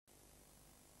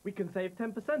We can save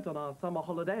 10% on our summer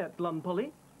holiday at Lunn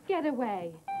Poly. Get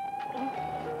away.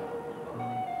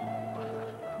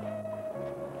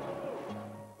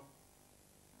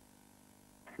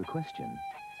 The question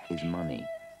is money.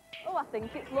 Oh, I think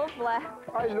it's lovely.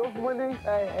 I love money.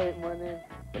 I hate money.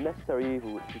 A necessary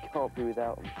evil which we can't be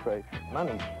without, I'm afraid.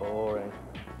 Money's boring.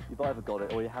 You've either got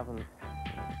it or you haven't.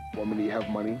 One minute you have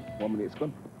money, 1 minute it's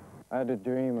gone. I had a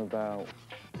dream about...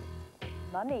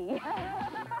 Money.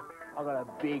 I've got a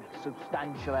big,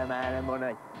 substantial amount of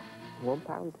money.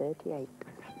 £1.38.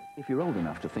 If you're old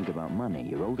enough to think about money,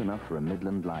 you're old enough for a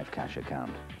Midland Life Cash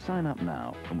account. Sign up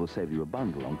now and we'll save you a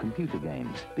bundle on computer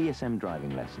games, BSM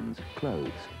driving lessons,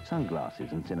 clothes,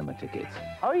 sunglasses and cinema tickets.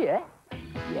 Oh, yeah?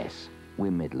 Yes,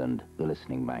 we're Midland, the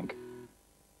listening bank.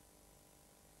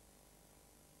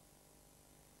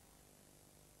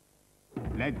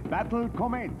 Let battle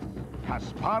commence.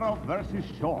 Kasparov versus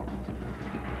Short.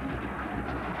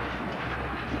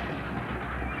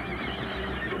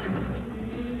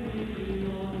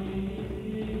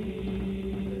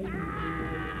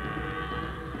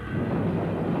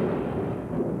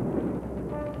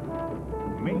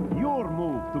 Make your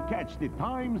move to catch the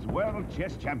Times World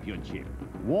Chess Championship.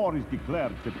 War is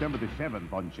declared September the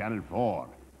 7th on Channel 4.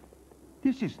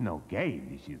 This is no game.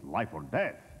 This is life or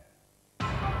death.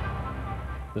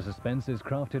 The suspense is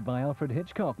crafted by Alfred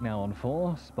Hitchcock, now on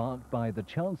 4, sparked by the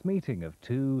chance meeting of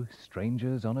two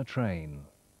strangers on a train.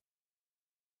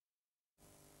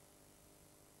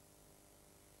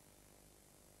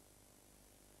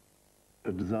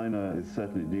 A designer is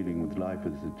certainly dealing with life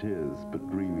as it is, but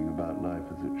dreaming about life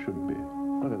as it should be.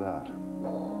 Look at that.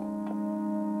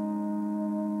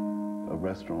 A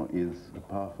restaurant is a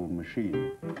powerful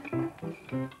machine.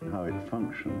 How it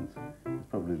functions is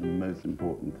probably the most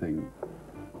important thing.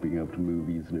 Being able to move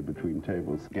easily between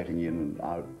tables, getting in and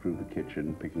out through the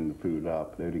kitchen, picking the food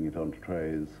up, loading it onto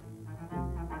trays.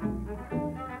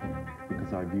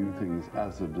 Because I view things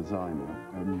as a designer,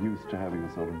 I'm used to having a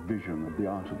sort of vision of the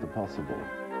art of the possible.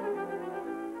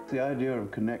 The idea of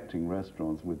connecting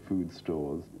restaurants with food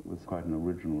stores was quite an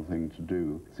original thing to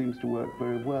do. It seems to work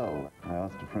very well. I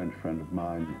asked a French friend of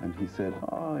mine, and he said,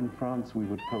 "Oh, in France we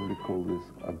would probably call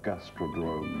this a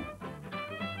gastrodrome."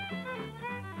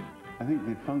 I think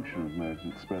the function of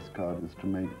American Express card is to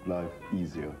make life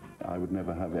easier. I would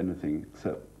never have anything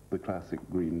except the classic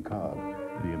green card.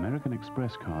 The American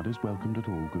Express card is welcomed at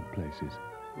all good places,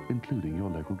 including your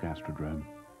local gastrodrome.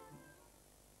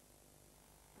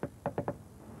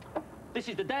 This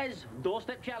is the Des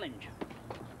Doorstep Challenge.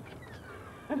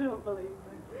 I don't believe it.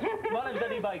 My name's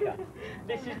Eddie Baker.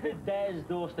 This is the Des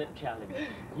Doorstep Challenge.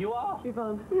 You are?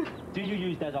 Yvonne. Do you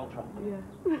use Des Ultra?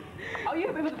 Yeah. Are you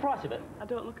happy with the price of it? I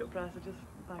don't look at price, I just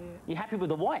buy it. You happy with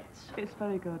the whites? It's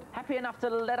very good. Happy enough to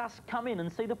let us come in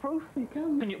and see the proof? You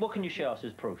can. What can you show us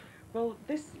as proof? Well,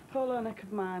 this polo neck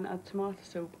of mine had tomato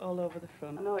soup all over the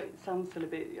front. I know it sounds silly,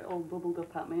 but it all bubbled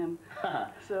up at me, and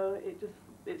so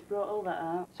it's brought all that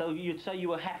out. So you'd say you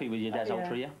were happy with your Des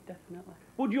Ultra, yeah? Definitely.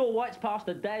 Would your whites pass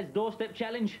the Des Doorstep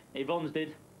Challenge? Yvonne's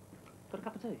did. Got a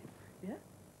cup of tea? Yeah.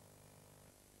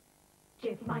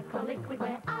 Jif Microliquid,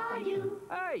 where are you?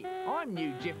 Hey, I'm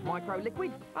new Jif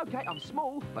Microliquid. Okay, I'm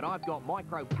small, but I've got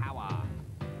micro power.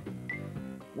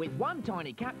 With one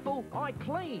tiny capful, I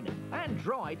clean and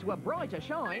dry to a brighter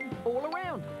shine all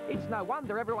around. It's no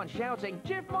wonder everyone's shouting,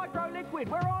 Jif Microliquid,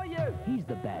 where are you? He's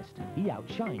the best. He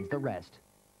outshines the rest.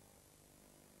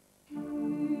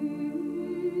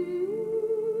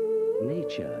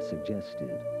 Nature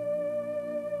suggested.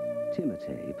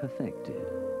 Timotei perfected.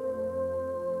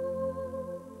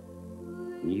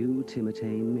 New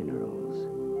Timotei minerals.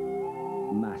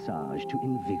 Massage to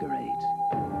invigorate.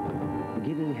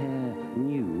 Giving hair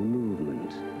new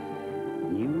movement.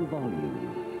 New volume.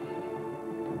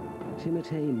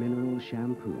 Timotei Mineral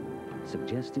Shampoo.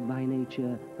 Suggested by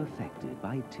nature, perfected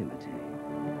by Timotei.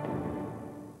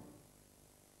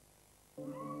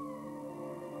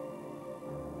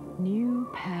 New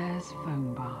Pears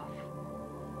Foam Bath.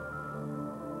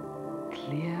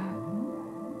 Clear.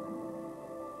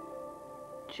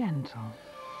 Gentle.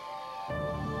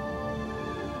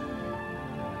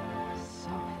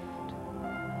 Soft.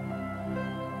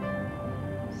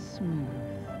 Smooth.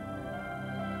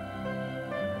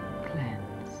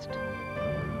 Cleansed.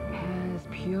 Pears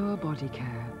Pure Body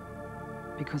Care.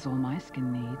 Because all my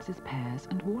skin needs is pears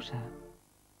and water.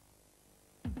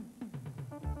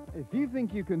 If you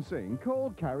think you can sing,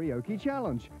 call Karaoke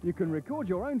Challenge. You can record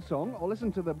your own song or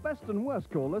listen to the best and worst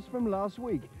callers from last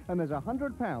week. And there's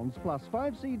 £100 plus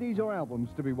 5 CDs or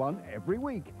albums to be won every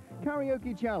week.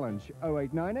 Karaoke Challenge,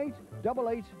 0898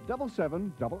 88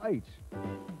 7788.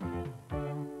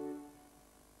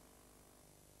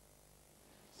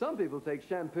 Some people take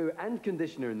shampoo and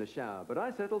conditioner in the shower, but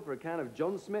I settled for a can of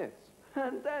John Smith's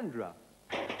and dandruff.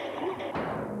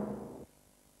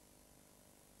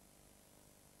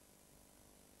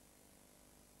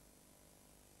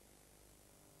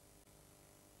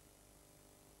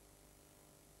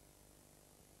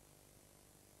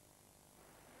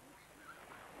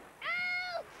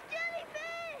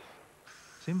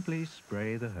 Simply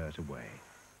spray the hurt away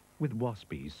with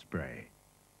Wasp-Eze spray.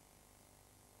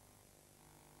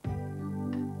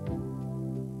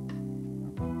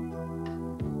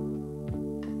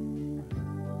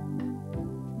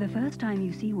 The first time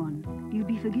you see one, you'd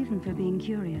be forgiven for being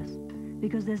curious,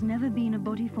 because there's never been a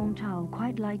Bodyform towel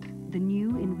quite like the new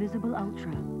Invisible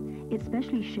Ultra. It's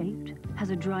specially shaped, has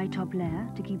a dry top layer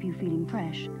to keep you feeling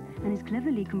fresh, and is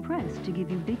cleverly compressed to give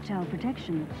you big towel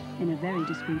protection in a very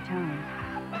discreet towel.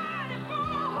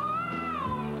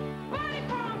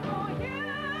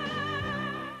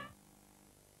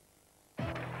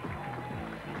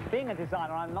 Being a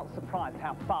designer, I'm not surprised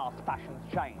how fast fashions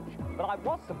change, but I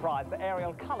was surprised that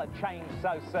Ariel Color changed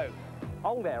so soon.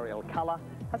 Old Ariel Color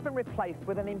has been replaced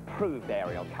with an improved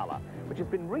Ariel Color, which has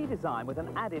been redesigned with an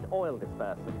added oil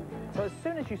dispersant. So as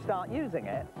soon as you start using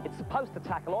it, it's supposed to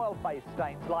tackle oil-based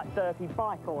stains like dirty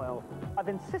bike oil. I've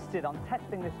insisted on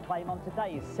testing this claim on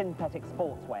today's synthetic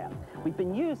sportswear. We've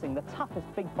been using the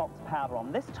toughest big box powder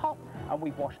on this top, and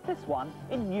we've washed this one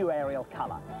in new Ariel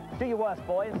Color. Do your worst,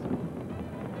 boys.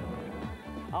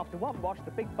 After one wash,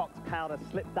 the big box powder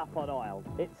slipped up on oil.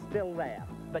 It's still there.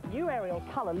 But new Ariel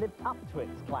Color lived up to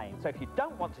its claim. So if you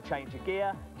don't want to change your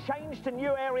gear, change to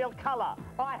new Ariel Color.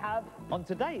 I have. On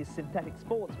today's synthetic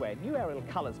sportswear, new Ariel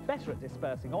Color's better at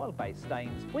dispersing oil-based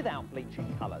stains without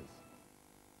bleaching colors.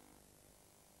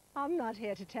 I'm not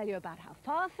here to tell you about how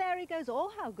far Fairy goes or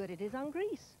how good it is on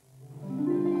grease.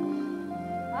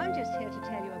 I'm just here to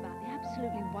tell you about the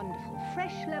absolutely wonderful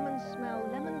fresh lemon smell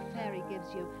Lemon Fairy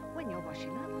gives you when you're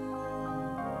washing up.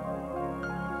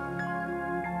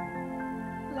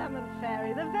 Lemon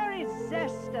Fairy, the very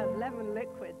zest of lemon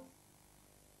liquid.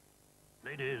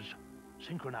 Ladies,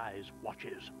 synchronize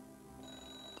watches.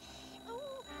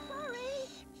 Oh, sorry.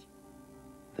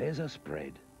 There's a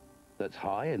spread that's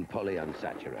high in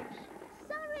polyunsaturates,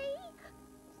 Sorry.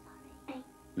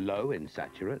 low in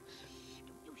saturates,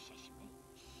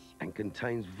 and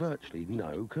contains virtually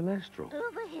no cholesterol.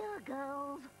 Over here,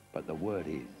 girls. But the word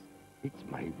is, it's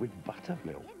made with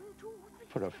buttermilk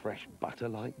for a fresh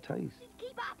butter-like taste.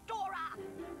 Keep up, Dora.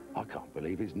 I can't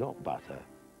believe it's not butter.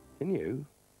 Can you?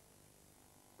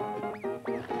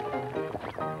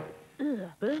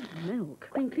 Ugh, burnt milk.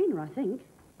 Clean cleaner, I think.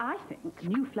 I think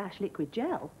new Flash Liquid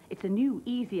Gel. It's a new,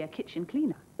 easier kitchen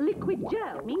cleaner. Liquid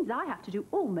Gel means I have to do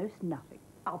almost nothing.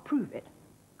 I'll prove it.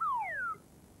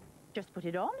 Just put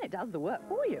it on, it does the work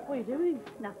for you. What are you doing?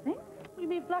 Nothing. What do you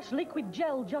mean Flash Liquid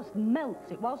Gel just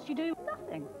melts it whilst you do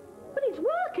nothing? But it's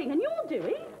working and you're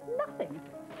doing nothing.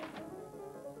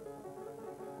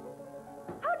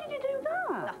 How did you do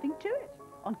that? Nothing to it.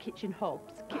 On kitchen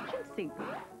hobs, kitchen sinks,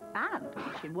 and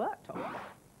kitchen worktops.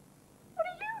 What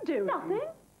are you doing? Nothing.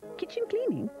 Kitchen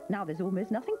cleaning? Now there's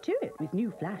almost nothing to it with new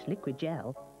Flash Liquid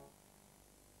Gel.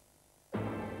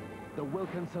 The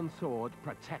Wilkinson Sword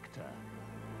Protector.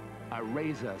 A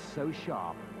razor so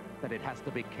sharp that it has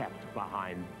to be kept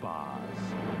behind bars.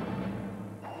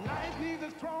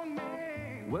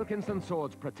 Wilkinson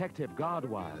Sword's protective guard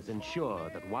wires ensure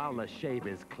that while the shave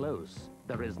is close,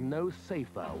 there is no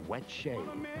safer wet shave.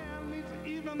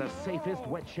 The safest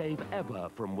wet shave ever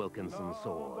from Wilkinson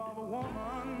Sword.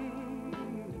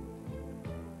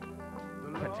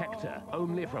 Protector,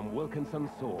 only from Wilkinson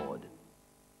Sword.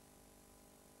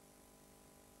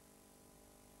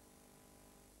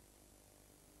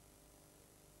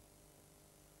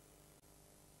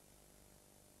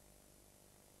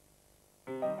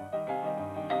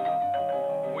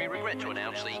 We regret to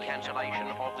announce the cancellation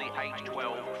of the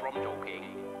 8-12 from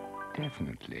Dorking.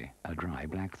 Definitely a dry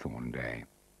Blackthorn day.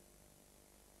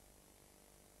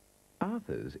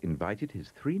 Arthur's invited his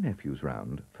 3 nephews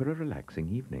round for a relaxing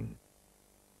evening.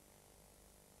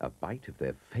 A bite of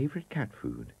their favourite cat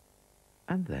food,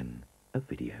 and then a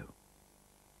video.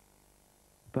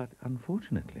 But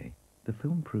unfortunately, the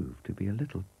film proved to be a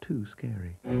little too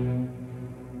scary.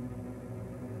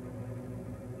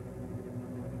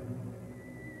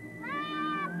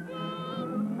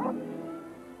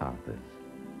 Arthur's.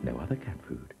 No other cat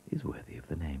food is worthy of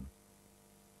the name.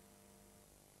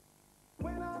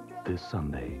 This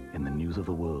Sunday, in the news of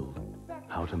the world,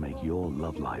 how to make your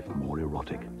love life more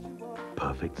erotic.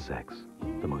 Perfect Sex,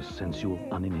 the most sensual,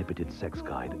 uninhibited sex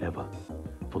guide ever,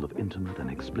 full of intimate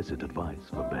and explicit advice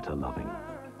for better loving.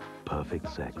 Perfect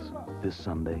Sex, this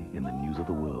Sunday in the News of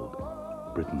the World,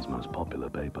 Britain's most popular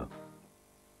paper.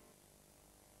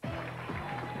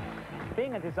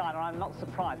 Being a designer, I'm not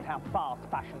surprised how fast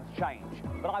fashions change,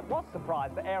 but I was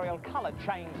surprised that Ariel Color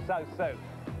changed so soon.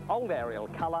 Old Ariel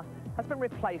Color has been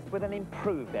replaced with an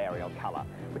improved Ariel Color,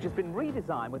 which has been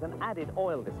redesigned with an added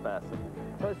oil dispersant.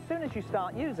 So as soon as you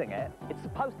start using it, it's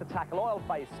supposed to tackle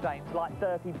oil-based stains like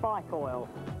dirty bike oil.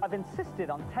 I've insisted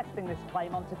on testing this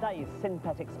claim on today's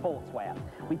synthetic sportswear.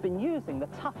 We've been using the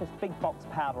toughest big box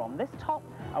powder on this top,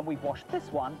 and we've washed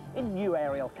this one in new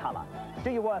Ariel Color. Do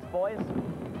your worst, boys.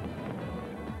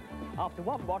 After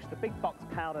one wash, the big box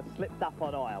powder slipped up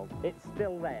on oil. It's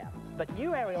still there. But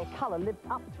new Ariel Color lived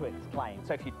up to its claim.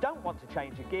 So if you don't want to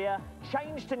change your gear,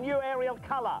 change to new Ariel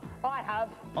Color. I have.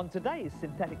 On today's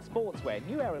synthetic sportswear,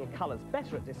 new Ariel Color's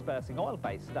better at dispersing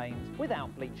oil-based stains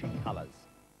without bleaching colours.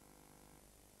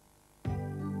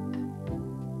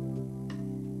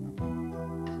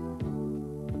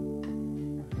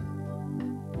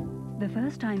 The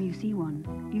first time you see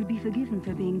one, you'll be forgiven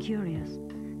for being curious,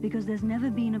 because there's never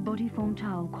been a Bodyform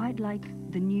towel quite like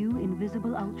the new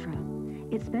Invisible Ultra.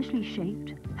 It's specially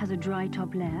shaped, has a dry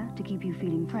top layer to keep you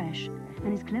feeling fresh,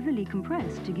 and is cleverly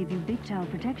compressed to give you big towel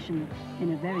protection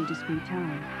in a very discreet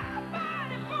towel.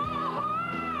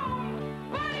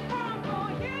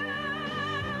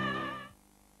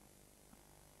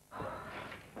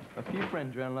 A few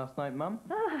friends around last night, Mum.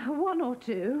 One or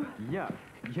two. Yuck,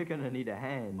 you're gonna need a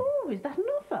hand. Oh, is that an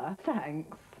offer?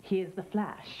 Thanks. Here's the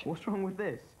flash. What's wrong with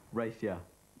this? Race ya.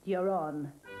 You're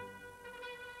on.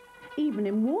 Even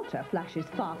in water, flash is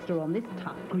faster on this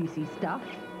tough, greasy stuff.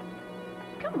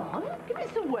 Come on, give me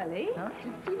some welly. How did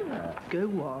you do that? Go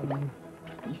on.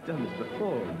 You've done this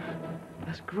before.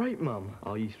 That's great, Mum.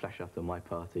 I'll use Flash after my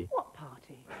party. What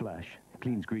party? Flash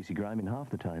cleans greasy grime in half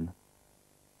the time.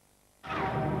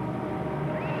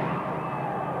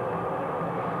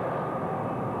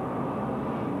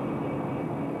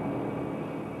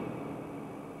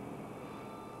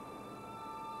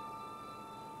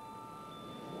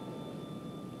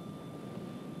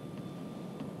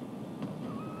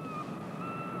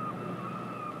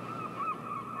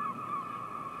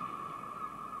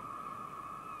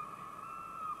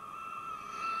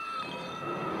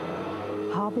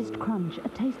 Harvest Crunch, a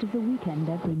taste of the weekend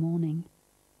every morning.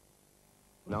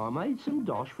 Now, I made some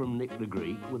dosh from Nick the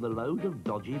Greek with a load of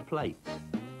dodgy plates.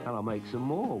 And I'll make some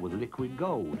more with liquid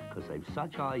gold, because they've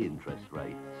such high interest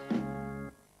rates.